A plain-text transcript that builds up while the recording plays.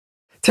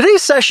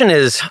Today's session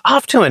is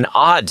off to an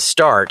odd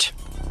start.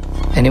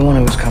 Anyone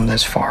who has come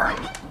this far,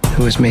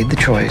 who has made the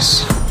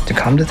choice to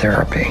come to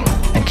therapy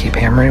and keep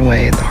hammering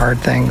away at the hard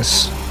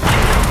things,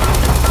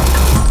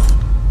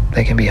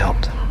 they can be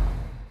helped.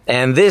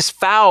 And this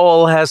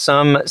foul has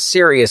some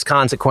serious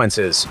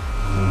consequences.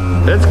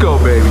 Let's go,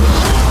 baby.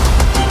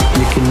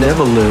 You can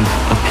never live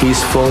a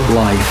peaceful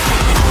life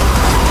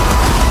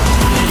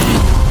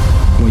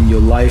when your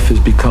life has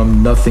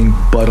become nothing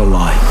but a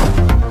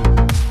lie.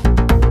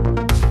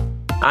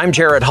 I'm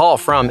Jared Hall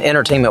from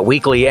Entertainment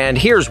Weekly, and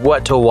here's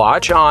what to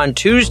watch on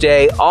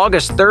Tuesday,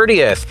 August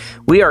 30th.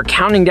 We are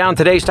counting down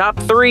today's top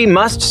 3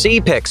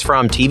 must-see picks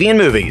from TV and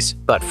movies.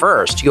 But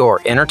first,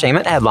 your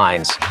entertainment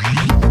headlines.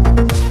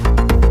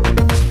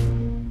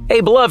 A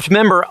beloved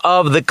member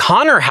of the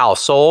Connor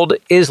household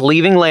is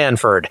leaving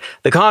Lanford.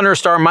 The Connor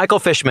star Michael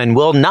Fishman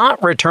will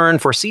not return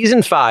for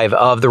season 5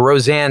 of the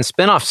Roseanne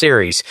spinoff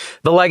series.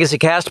 The legacy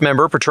cast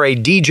member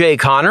portrayed DJ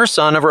Connor,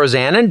 son of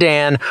Roseanne and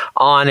Dan,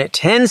 on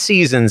 10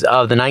 seasons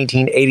of the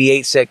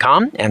 1988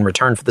 sitcom and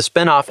returned for the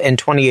spinoff in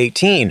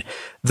 2018.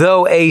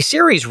 Though a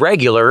series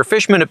regular,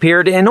 Fishman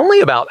appeared in only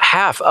about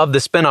half of the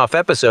spinoff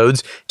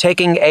episodes,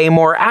 taking a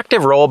more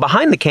active role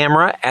behind the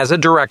camera as a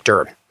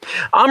director.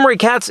 Omri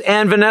Katz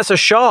and Vanessa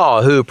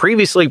Shaw, who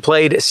previously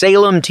played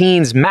Salem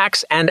teens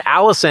Max and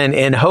Allison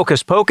in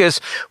Hocus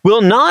Pocus,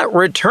 will not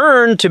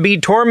return to be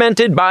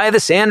tormented by the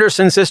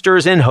Sanderson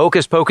sisters in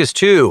Hocus Pocus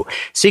 2.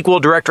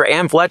 Sequel director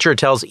Ann Fletcher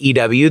tells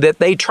EW that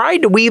they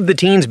tried to weave the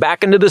teens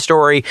back into the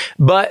story,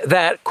 but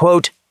that,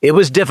 quote, it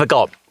was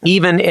difficult,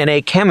 even in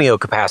a cameo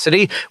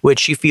capacity, which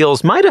she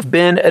feels might have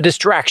been a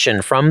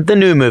distraction from the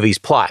new movie's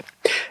plot.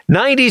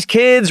 90s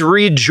kids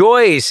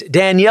rejoice.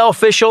 Danielle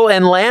Fishel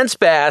and Lance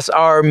Bass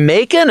are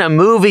making a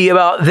movie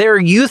about their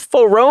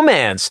youthful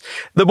romance.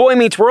 The Boy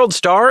Meets World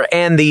star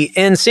and the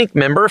NSYNC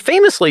member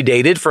famously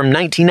dated from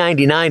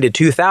 1999 to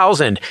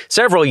 2000,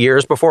 several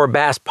years before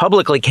Bass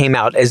publicly came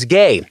out as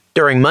gay.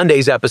 During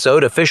Monday's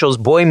episode of Fishel's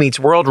Boy Meets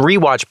World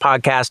rewatch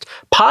podcast,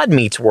 Pod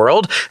Meets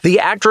World, the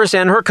actress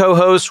and her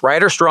co-hosts,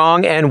 Ryder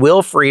Strong and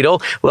Will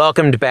Friedle,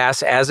 welcomed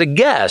Bass as a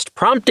guest,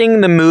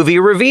 prompting the movie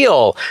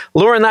reveal.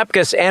 Lauren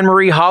Lapkus and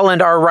Marie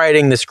Holland are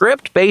writing the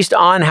script based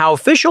on how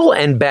Fishel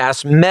and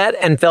Bass met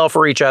and fell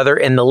for each other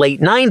in the late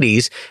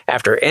 90s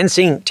after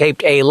NSYNC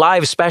taped a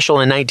live special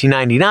in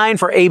 1999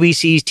 for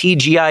ABC's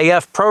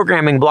TGIF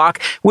programming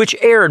block, which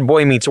aired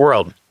Boy Meets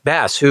World.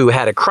 Bass, who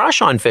had a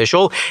crush on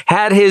Fishel,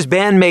 had his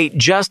bandmate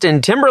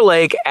Justin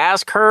Timberlake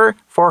ask her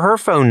for her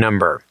phone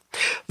number.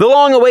 The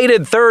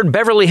long-awaited third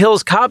Beverly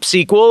Hills Cop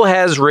sequel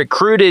has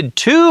recruited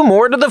 2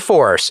 more to the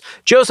force.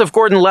 Joseph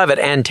Gordon-Levitt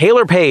and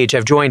Taylor Page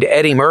have joined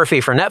Eddie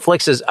Murphy for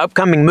Netflix's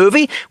upcoming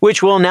movie,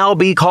 which will now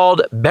be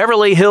called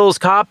Beverly Hills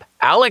Cop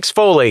Alex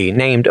Foley,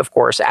 named, of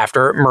course,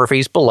 after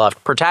Murphy's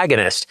beloved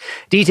protagonist.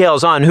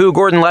 Details on who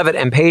Gordon-Levitt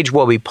and Page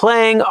will be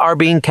playing are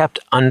being kept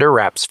under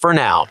wraps for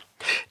now.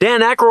 Dan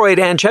Aykroyd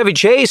and Chevy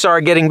Chase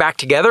are getting back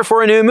together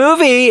for a new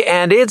movie,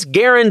 and it's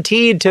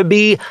guaranteed to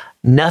be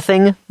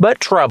nothing but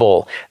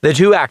trouble. The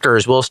 2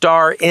 actors will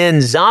star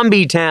in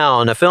Zombie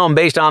Town, a film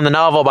based on the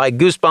novel by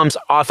Goosebumps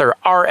author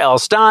R.L.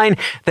 Stine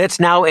that's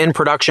now in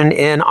production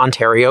in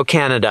Ontario,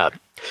 Canada.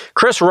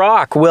 Chris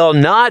Rock will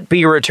not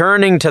be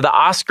returning to the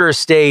Oscars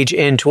stage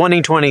in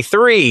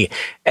 2023,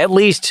 at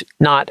least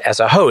not as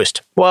a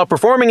host. While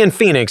performing in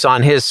Phoenix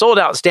on his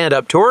sold-out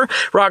stand-up tour,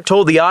 Rock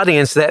told the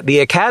audience that the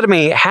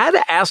Academy had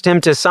asked him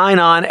to sign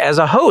on as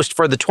a host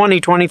for the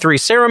 2023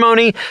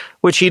 ceremony,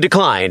 which he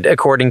declined,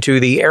 according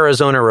to the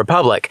Arizona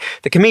Republic.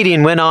 The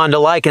comedian went on to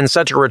liken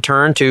such a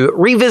return to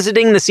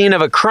revisiting the scene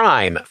of a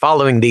crime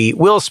following the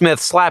Will Smith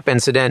slap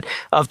incident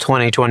of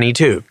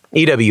 2022.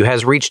 EW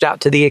has reached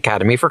out to the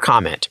Academy for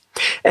comment.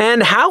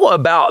 And how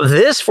about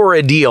this for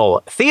a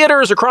deal?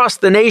 Theaters across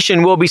the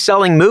nation will be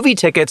selling movie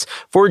tickets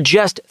for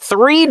just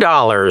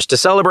 $3 to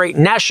celebrate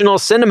National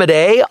Cinema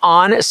Day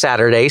on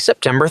Saturday,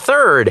 September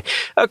 3rd.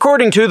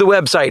 According to the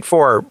website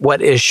for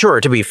what is sure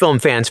to be film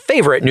fans'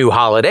 favorite new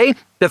holiday,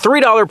 the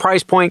 $3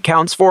 price point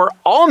counts for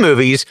all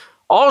movies,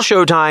 all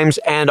showtimes,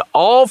 and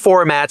all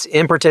formats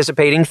in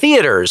participating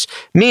theaters,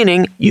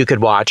 meaning you could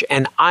watch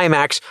an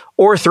IMAX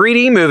or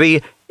 3D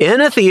movie in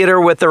a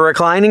theater with the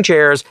reclining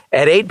chairs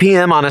at 8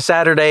 p.m. on a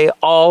Saturday,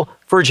 all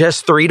for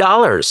just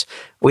 $3.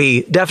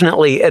 We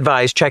definitely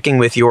advise checking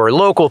with your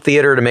local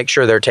theater to make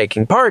sure they're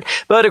taking part,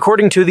 but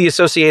according to the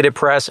Associated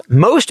Press,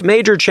 most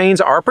major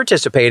chains are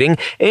participating,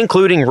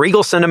 including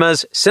Regal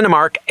Cinemas,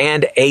 Cinemark,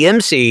 and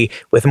AMC,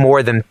 with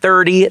more than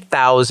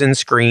 30,000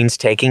 screens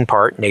taking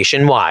part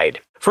nationwide.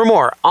 For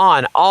more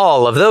on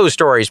all of those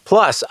stories,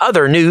 plus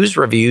other news,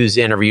 reviews,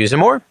 interviews,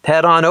 and more,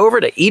 head on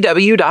over to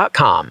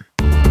EW.com.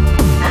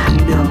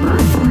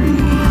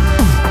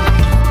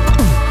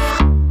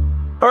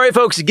 All right,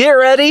 folks, get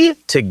ready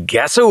to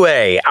guess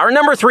away. Our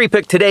number 3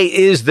 pick today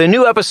is the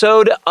new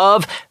episode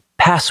of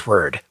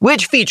Password,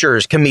 which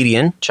features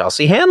comedian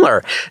Chelsea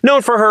Handler.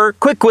 Known for her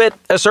quick wit,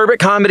 acerbic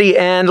comedy,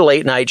 and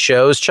late-night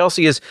shows,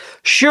 Chelsea is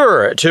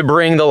sure to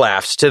bring the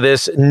laughs to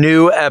this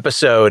new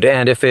episode.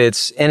 And if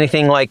it's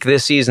anything like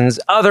this season's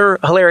other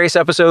hilarious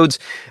episodes,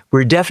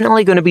 we're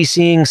definitely going to be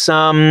seeing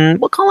some,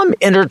 we'll call them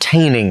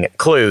entertaining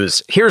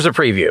clues. Here's a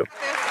preview.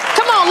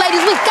 Come on,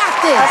 ladies, we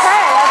got this.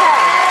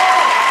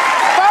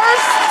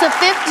 First to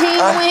 15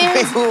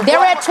 wins. They're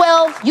at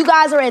 12. You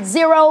guys are at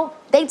 0.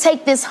 They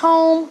take this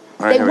home.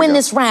 They win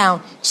this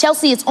round.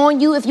 Chelsea, it's on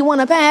you if you want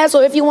to pass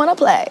or if you want to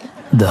play.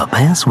 The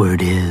password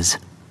is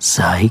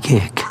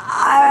psychic.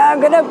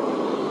 I'm gonna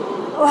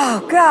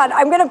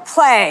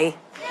play. Okay,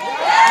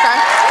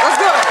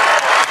 let's do it.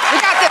 We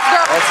got this,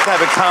 girl. That's the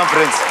type of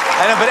confidence.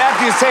 I know, but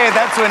after you say it,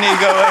 that's when you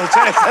go.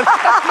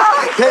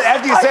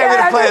 After you say I'm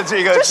going to play, that's when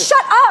you go. Just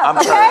shut up,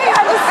 okay?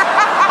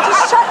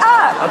 Just shut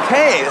up.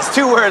 Okay, it's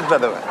 2 words, by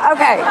the way.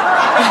 Okay.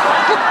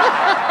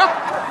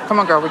 Come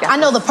on, girl, we got I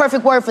know the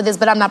perfect word for this,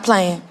 but I'm not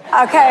playing.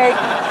 Okay.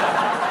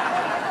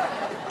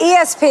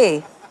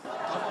 ESP.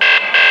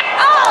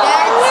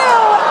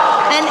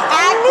 An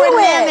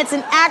acronym. It's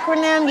an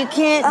acronym. You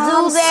can't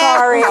do that.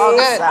 Sorry. All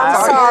good.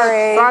 I'm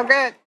sorry. It's all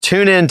good.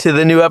 Tune in to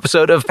the new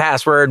episode of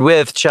Password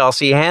with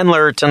Chelsea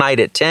Handler tonight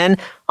at 10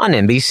 on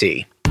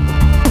NBC.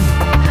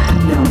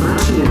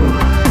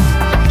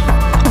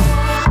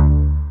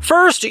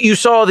 First, you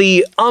saw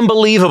the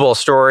unbelievable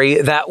story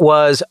that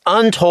was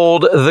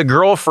Untold, the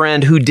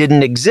girlfriend who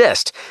didn't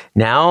exist.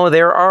 Now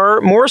there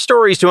are more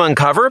stories to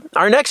uncover.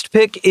 Our next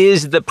pick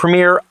is the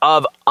premiere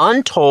of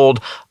Untold,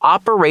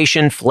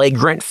 Operation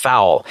Flagrant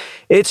Foul.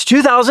 It's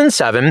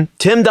 2007.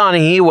 Tim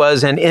Donaghy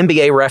was an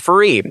NBA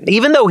referee.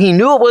 Even though he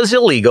knew it was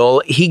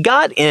illegal, he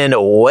got in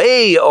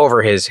way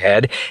over his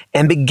head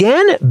and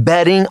began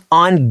betting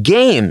on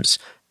games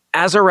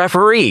as a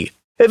referee.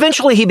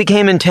 Eventually, he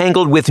became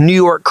entangled with New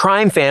York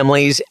crime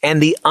families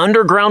and the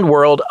underground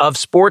world of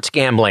sports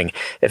gambling.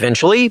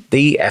 Eventually,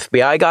 the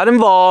FBI got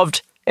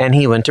involved and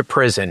he went to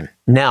prison.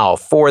 Now,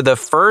 for the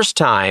first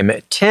time,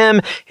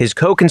 Tim, his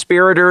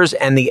co-conspirators,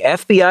 and the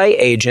FBI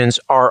agents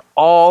are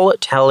all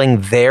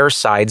telling their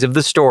sides of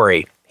the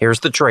story. Here's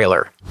the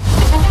trailer.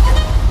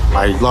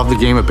 I loved the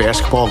game of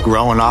basketball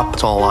growing up.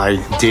 It's all I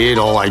did,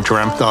 all I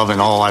dreamt of,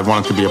 and all I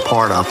wanted to be a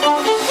part of.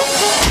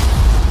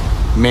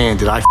 Man,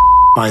 did I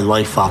my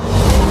life up.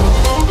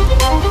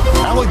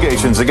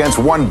 Allegations against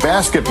one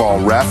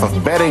basketball ref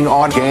of betting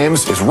on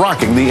games is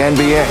rocking the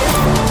NBA.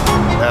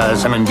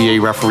 As an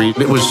NBA referee,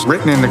 it was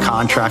written in the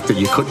contract that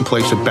you couldn't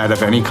place a bet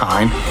of any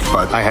kind,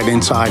 but I had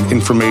inside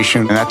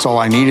information, and that's all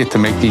I needed to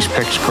make these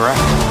picks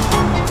correct.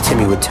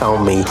 Timmy would tell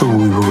me who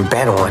we would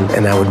bet on,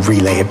 and I would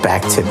relay it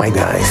back to my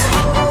guys.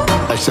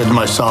 I said to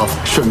myself,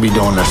 shouldn't be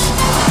doing this.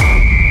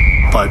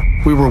 But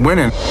we were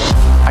winning.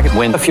 I could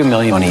win a few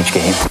million on each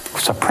game.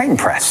 It's a printing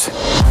press.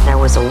 There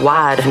was a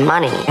wad of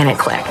money, and it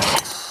clicked.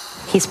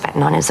 He's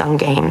betting on his own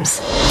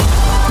games.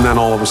 And then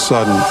all of a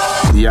sudden,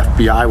 the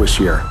FBI was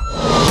here.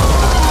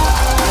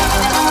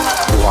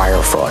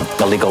 Wire fraud,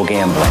 illegal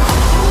gambling.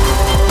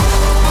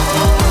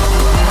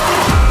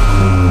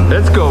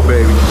 Let's go,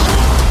 baby.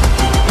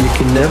 You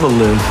can never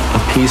live a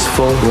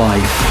peaceful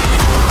life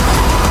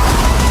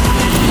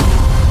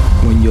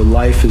when your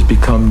life has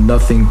become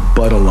nothing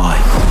but a lie.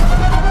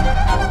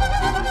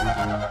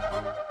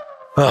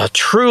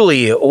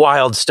 Truly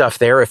wild stuff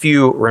there. If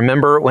you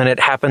remember when it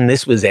happened,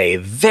 this was a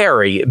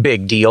very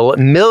big deal.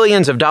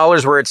 Millions of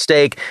dollars were at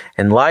stake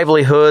and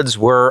livelihoods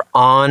were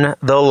on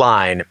the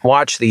line.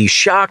 Watch the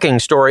shocking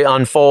story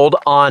unfold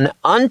on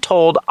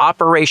Untold,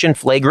 Operation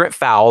Flagrant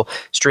Foul,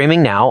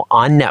 streaming now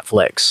on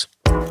Netflix.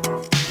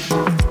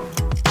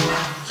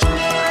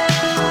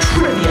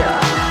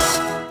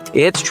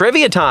 It's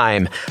trivia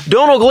time.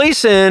 Domhnall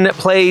Gleeson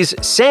plays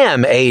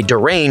Sam, a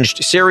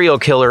deranged serial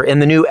killer in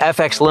the new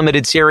FX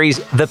limited series,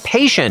 The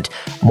Patient.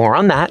 More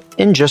on that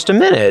in just a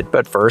minute.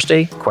 But first,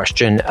 a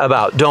question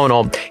about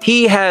Domhnall.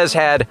 He has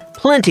had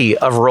plenty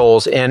of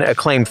roles in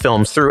acclaimed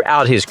films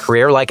throughout his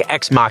career, like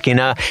Ex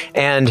Machina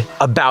and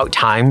About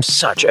Time,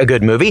 such a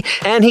good movie.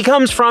 And he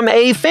comes from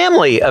a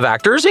family of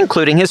actors,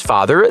 including his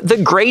father, the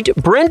great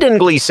Brendan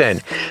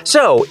Gleeson.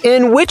 So,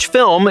 in which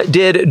film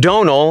did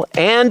Domhnall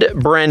and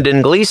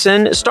Brendan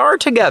Gleeson star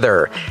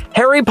together?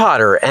 Harry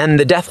Potter and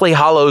the Deathly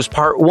Hallows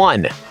Part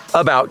 1,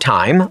 About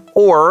Time,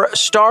 or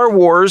Star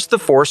Wars The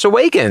Force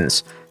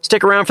Awakens?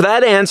 Stick around for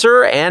that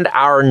answer and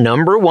our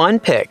number one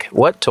pick.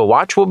 What to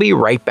Watch will be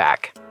right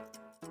back.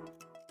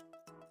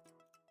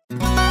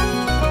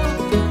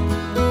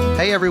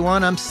 Hey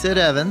everyone, I'm Sid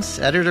Evans,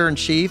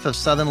 editor-in-chief of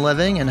Southern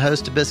Living and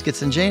host of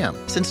Biscuits and Jam.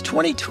 Since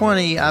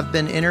 2020, I've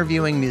been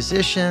interviewing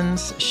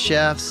musicians,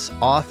 chefs,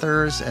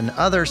 authors, and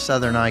other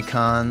Southern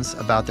icons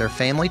about their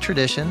family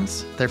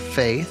traditions, their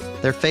faith,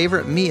 their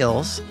favorite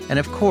meals, and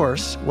of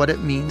course, what it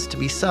means to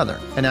be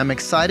Southern. And I'm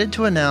excited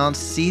to announce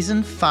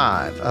Season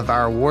 5 of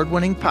our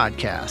award-winning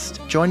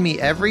podcast. Join me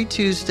every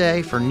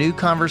Tuesday for new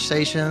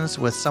conversations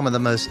with some of the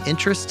most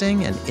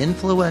interesting and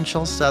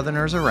influential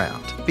Southerners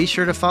around. Be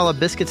sure to follow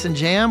Biscuits and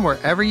Jam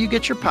wherever you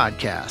get your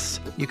podcasts.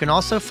 You can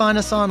also find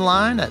us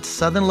online at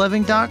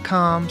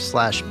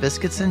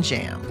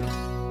southernliving.com/biscuitsandjam.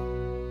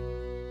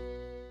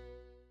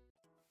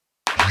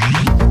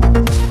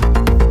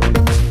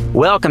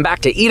 Welcome back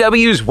to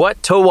EW's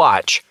What to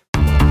Watch.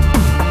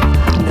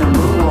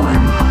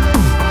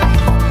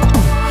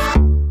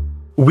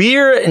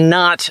 We're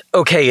not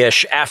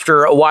okay-ish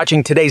after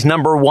watching today's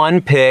number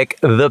one pick,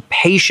 The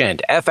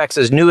Patient,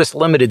 FX's newest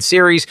limited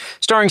series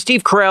starring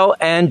Steve Carell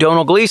and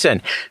Domhnall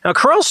Gleeson. Now,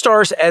 Carell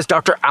stars as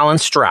Dr. Alan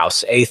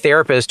Strauss, a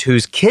therapist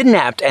who's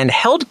kidnapped and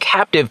held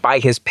captive by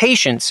his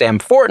patient, Sam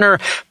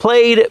Fortner,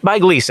 played by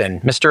Gleeson,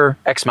 Mr.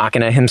 Ex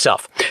Machina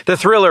himself. The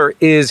thriller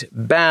is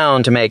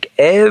bound to make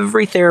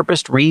every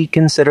therapist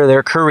reconsider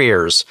their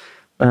careers.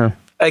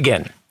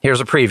 Again,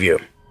 here's a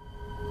preview.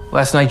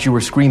 Last night you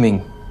were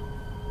screaming.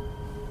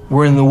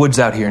 We're in the woods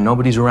out here.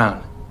 Nobody's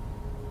around.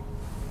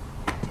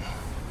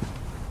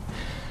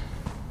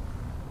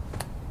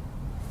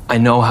 I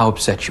know how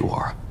upset you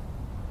are.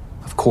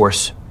 Of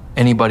course,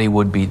 anybody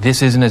would be.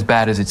 This isn't as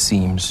bad as it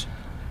seems.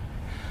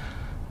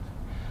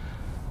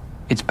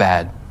 It's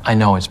bad. I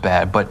know it's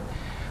bad, but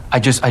I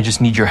just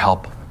need your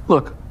help.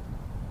 Look,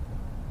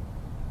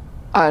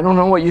 I don't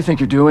know what you think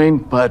you're doing,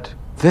 but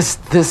this,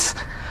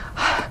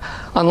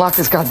 unlock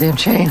this goddamn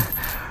chain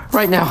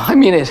right now. I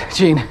mean it,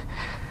 Gene.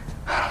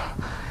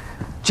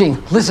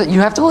 Gene, listen, you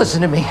have to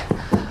listen to me.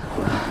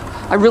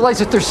 I realize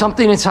that there's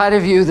something inside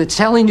of you that's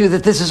telling you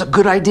that this is a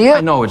good idea.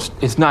 I know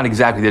it's not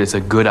exactly that it's a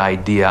good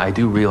idea. I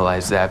do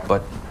realize that,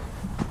 but,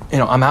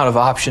 I'm out of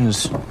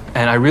options,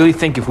 and I really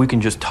think if we can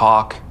just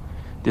talk,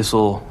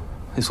 this'll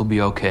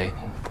be okay.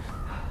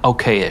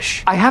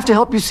 Okay-ish. I have to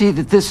help you see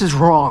that this is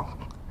wrong.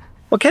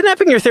 Well,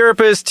 kidnapping your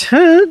therapist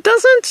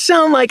doesn't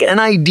sound like an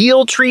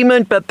ideal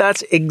treatment, but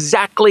that's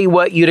exactly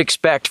what you'd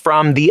expect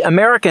from The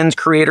Americans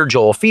creator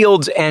Joel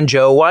Fields and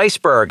Joe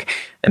Weisberg.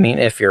 I mean,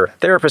 if your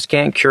therapist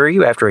can't cure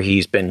you after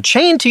he's been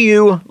chained to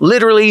you,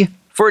 literally,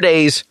 for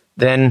days,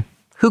 then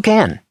who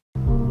can?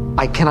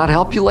 I cannot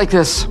help you like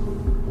this.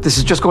 This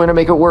is just going to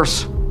make it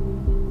worse.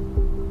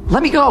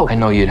 Let me go. I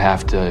know you'd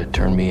have to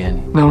turn me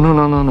in. No.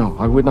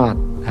 I would not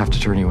have to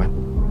turn you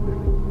in.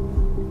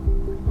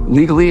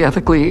 Legally,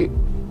 ethically,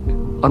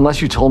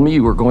 unless you told me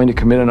you were going to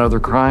commit another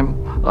crime,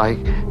 I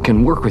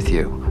can work with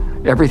you.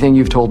 Everything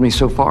you've told me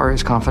so far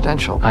is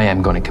confidential. I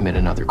am going to commit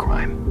another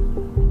crime.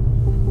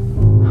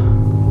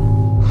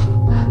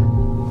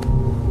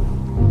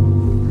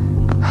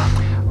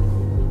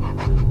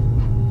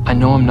 I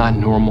know I'm not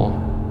normal.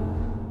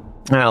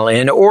 Well,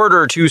 in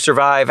order to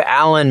survive,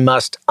 Alan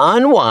must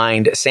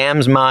unwind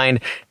Sam's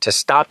mind to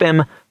stop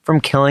him from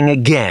killing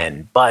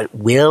again. But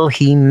will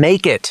he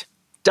make it?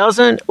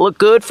 Doesn't look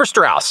good for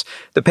Strauss.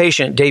 The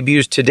Patient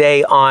debuts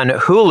today on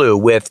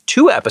Hulu with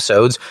 2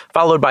 episodes,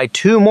 followed by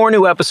 2 more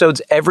new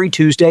episodes every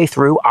Tuesday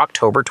through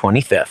October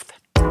 25th.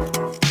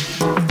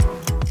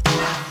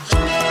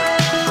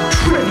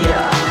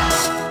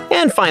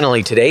 And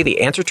finally today,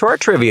 the answer to our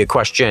trivia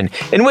question.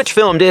 In which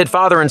film did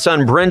father and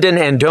son Brendan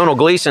and Domhnall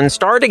Gleeson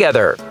star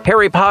together?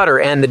 Harry Potter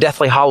and the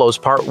Deathly Hallows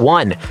Part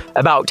 1,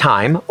 About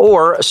Time,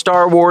 or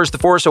Star Wars The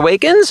Force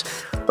Awakens?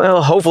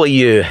 Well, hopefully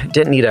you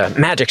didn't need a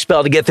magic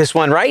spell to get this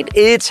one right.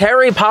 It's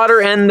Harry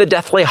Potter and the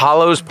Deathly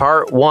Hallows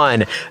Part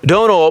 1.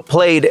 Domhnall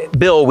played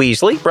Bill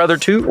Weasley, brother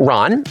to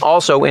Ron,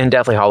 also in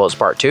Deathly Hallows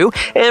Part 2,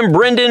 and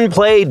Brendan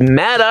played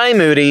Mad-Eye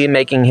Moody,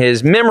 making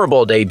his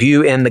memorable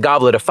debut in The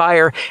Goblet of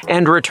Fire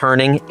and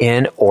returning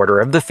in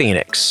Order of the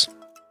Phoenix.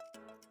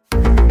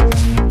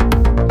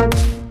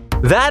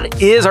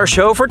 That is our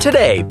show for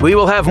today. We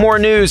will have more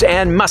news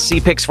and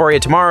must-see picks for you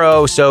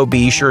tomorrow, so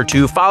be sure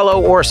to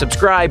follow or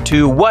subscribe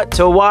to What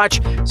to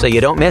Watch so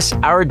you don't miss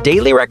our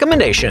daily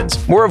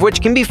recommendations, more of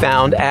which can be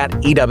found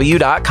at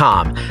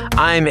EW.com.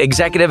 I'm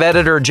Executive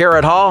Editor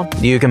Jared Hall.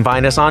 You can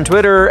find us on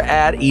Twitter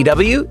at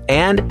EW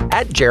and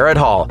at Jared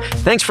Hall.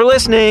 Thanks for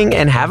listening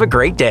and have a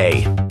great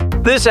day.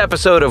 This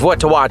episode of What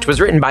to Watch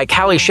was written by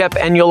Callie Shep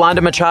and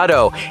Yolanda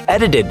Machado,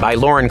 edited by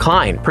Lauren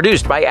Klein,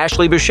 produced by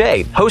Ashley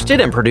Boucher,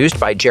 hosted and produced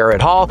by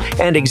Jared Hall,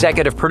 and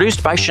executive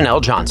produced by Chanel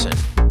Johnson.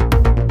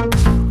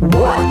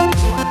 What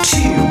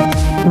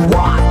to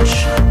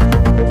Watch.